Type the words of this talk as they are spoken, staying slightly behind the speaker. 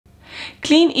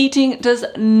Clean eating does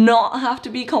not have to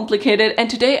be complicated, and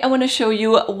today I want to show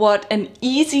you what an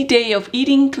easy day of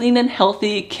eating clean and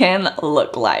healthy can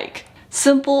look like.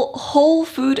 Simple whole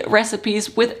food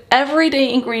recipes with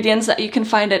everyday ingredients that you can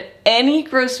find at any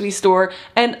grocery store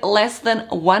and less than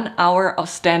 1 hour of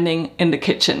standing in the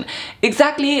kitchen.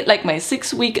 Exactly like my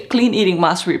 6-week clean eating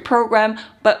mastery program,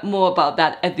 but more about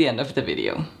that at the end of the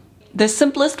video. The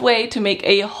simplest way to make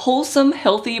a wholesome,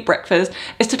 healthy breakfast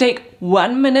is to take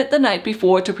 1 minute the night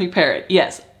before to prepare it.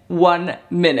 Yes, 1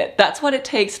 minute. That's what it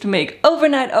takes to make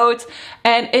overnight oats,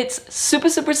 and it's super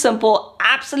simple,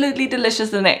 absolutely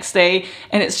delicious the next day,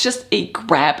 and it's just a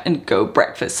grab and go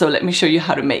breakfast. So let me show you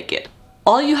how to make it.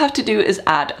 All you have to do is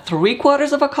add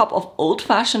 3/4 cup of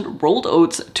old-fashioned rolled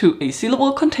oats to a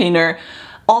sealable container.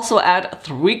 Also add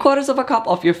 3/4 cup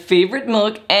of your favorite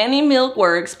milk. Any milk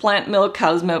works, plant milk,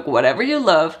 cow's milk, whatever you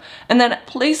love, and then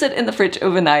place it in the fridge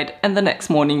overnight, and the next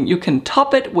morning you can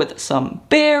top it with some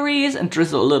berries and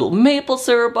drizzle a little maple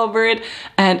syrup over it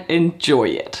and enjoy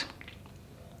it.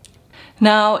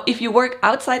 Now, if you work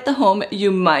outside the home, you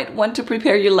might want to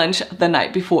prepare your lunch the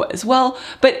night before as well.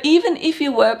 But even if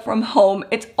you work from home,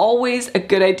 it's always a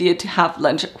good idea to have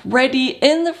lunch ready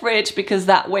in the fridge, because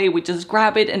that way we just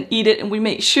grab it and eat it, and we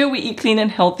make sure we eat clean and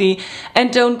healthy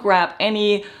and don't grab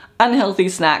any unhealthy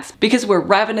snacks because we're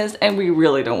ravenous and we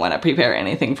really don't want to prepare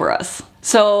anything for us.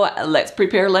 So let's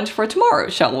prepare lunch for tomorrow,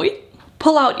 shall we?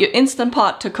 Pull out your Instant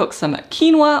Pot to cook some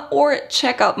quinoa, or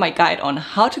check out my guide on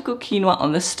how to cook quinoa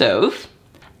on the stove.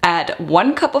 Add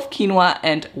 1 cup of quinoa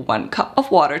and 1 cup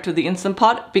of water to the Instant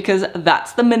Pot, because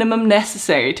that's the minimum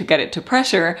necessary to get it to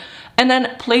pressure. And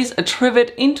then place a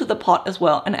trivet into the pot as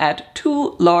well and add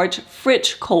 2 large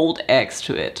fridge cold eggs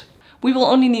to it. We will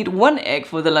only need 1 egg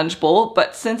for the lunch bowl,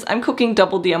 but since I'm cooking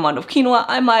double the amount of quinoa,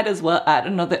 I might as well add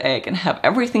another egg and have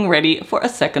everything ready for a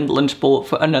second lunch bowl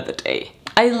for another day.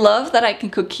 I love that I can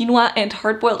cook quinoa and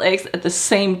hard-boiled eggs at the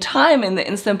same time in the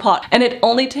Instant Pot, and it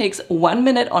only takes 1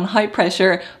 minute on high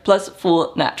pressure plus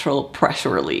full natural pressure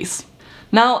release.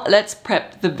 Now let's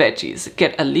prep the veggies.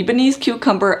 Get a Lebanese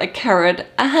cucumber, a carrot,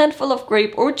 a handful of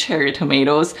grape or cherry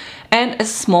tomatoes, and a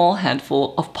small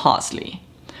handful of parsley.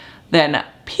 Then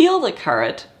peel the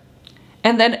carrot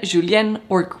and then julienne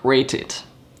or grate it.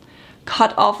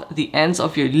 Cut off the ends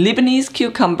of your Lebanese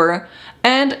cucumber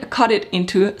and cut it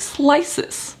into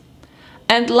slices.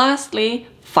 And lastly,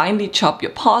 finely chop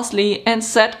your parsley and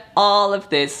set all of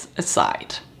this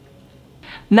aside.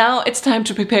 Now it's time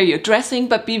to prepare your dressing,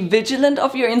 but be vigilant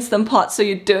of your Instant Pot so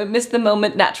you don't miss the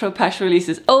moment natural pressure release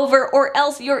is over, or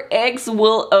else your eggs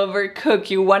will overcook.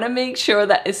 You want to make sure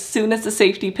that as soon as the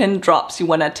safety pin drops, you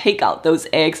want to take out those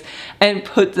eggs and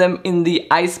put them in the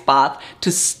ice bath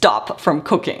to stop from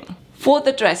cooking. For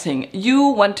the dressing, you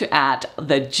want to add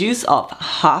the juice of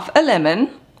half a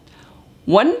lemon,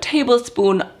 1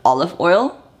 tablespoon olive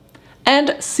oil,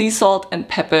 and sea salt and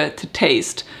pepper to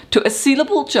taste to a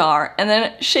sealable jar, and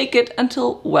then shake it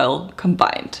until well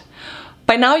combined.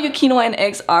 By now your quinoa and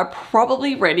eggs are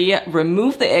probably ready.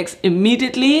 Remove the eggs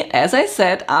immediately, as I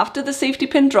said, after the safety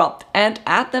pin dropped, and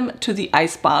add them to the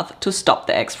ice bath to stop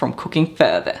the eggs from cooking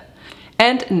further.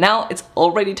 And now it's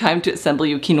already time to assemble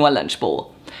your quinoa lunch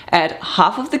bowl. Add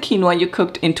half of the quinoa you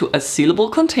cooked into a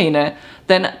sealable container,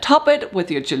 then top it with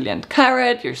your julienne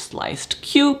carrot, your sliced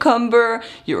cucumber,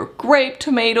 your grape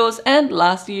tomatoes, and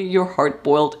lastly your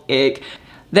hard-boiled egg.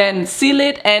 Then seal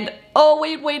it and oh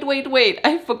wait,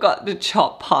 I forgot to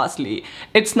chop parsley.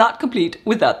 It's not complete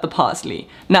without the parsley.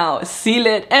 Now seal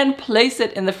it and place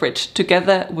it in the fridge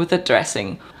together with the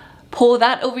dressing. Pour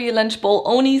that over your lunch bowl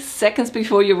only seconds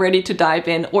before you're ready to dive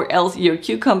in, or else your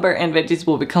cucumber and veggies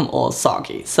will become all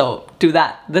soggy. So do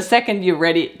that the second you're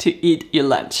ready to eat your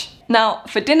lunch. Now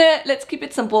for dinner, let's keep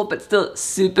it simple but still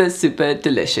super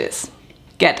delicious.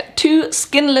 Get 2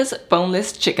 skinless,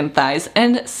 boneless chicken thighs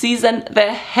and season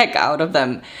the heck out of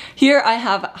them. Here I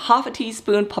have half a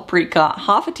teaspoon paprika,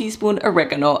 half a teaspoon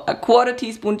oregano, a 1/4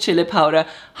 teaspoon chili powder,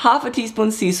 half a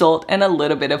teaspoon sea salt, and a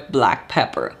little bit of black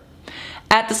pepper.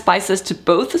 Add the spices to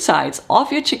both sides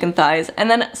of your chicken thighs and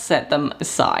then set them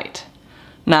aside.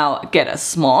 Now get a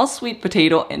small sweet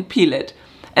potato and peel it,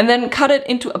 and then cut it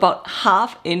into about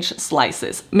 1/2 inch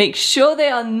slices. Make sure they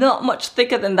are not much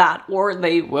thicker than that or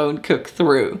they won't cook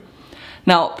through.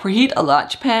 Now preheat a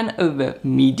large pan over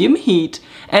medium heat,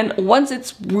 and once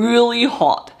it's really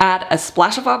hot, add a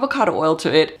splash of avocado oil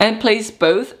to it and place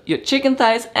both your chicken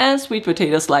thighs and sweet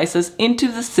potato slices into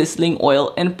the sizzling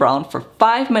oil and brown for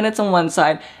 5 minutes on one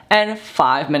side and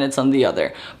 5 minutes on the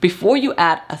other, before you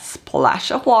add a splash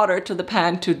of water to the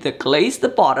pan to deglaze the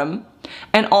bottom,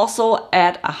 and also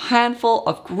add a handful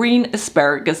of green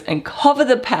asparagus and cover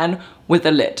the pan with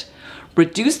a lid.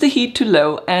 Reduce the heat to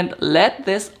low and let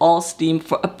this all steam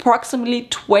for approximately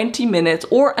 20 minutes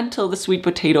or until the sweet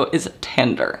potato is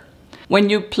tender. When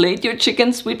you plate your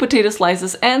chicken, sweet potato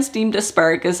slices and steamed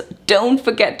asparagus, don't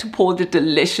forget to pour the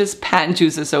delicious pan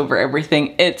juices over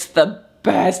everything. It's the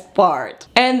best part.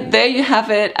 And there you have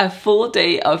it, a full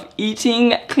day of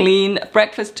eating clean.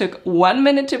 Breakfast took 1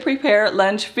 minute to prepare,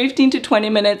 lunch 15 to 20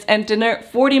 minutes, and dinner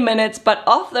 40 minutes. But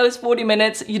of those 40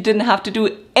 minutes, you didn't have to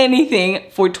do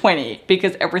anything for 20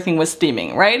 because everything was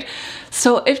steaming, right?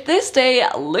 So if this day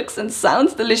looks and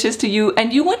sounds delicious to you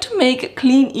and you want to make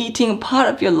clean eating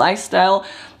part of your lifestyle,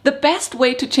 the best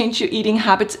way to change your eating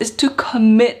habits is to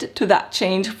commit to that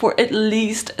change for at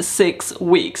least 6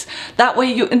 weeks. That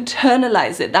way you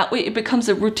internalize it. That way it becomes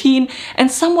a routine and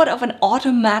somewhat of an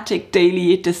automatic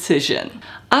daily decision.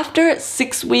 After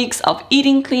 6 weeks of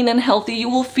eating clean and healthy, you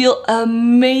will feel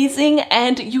amazing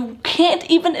and you can't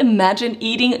even imagine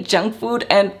eating junk food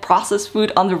and processed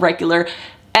food on the regular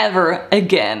ever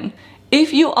again.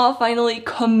 If you are finally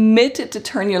committed to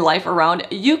turn your life around,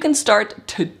 you can start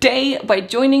today by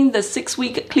joining the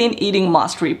 6-week Clean Eating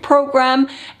Mastery program.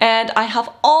 And I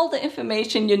have all the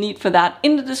information you need for that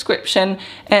in the description.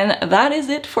 And that is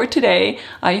it for today.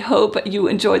 I hope you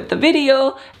enjoyed the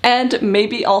video and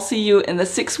maybe I'll see you in the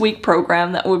 6-week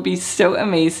program. That would be so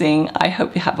amazing. I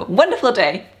hope you have a wonderful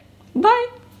day.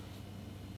 Bye.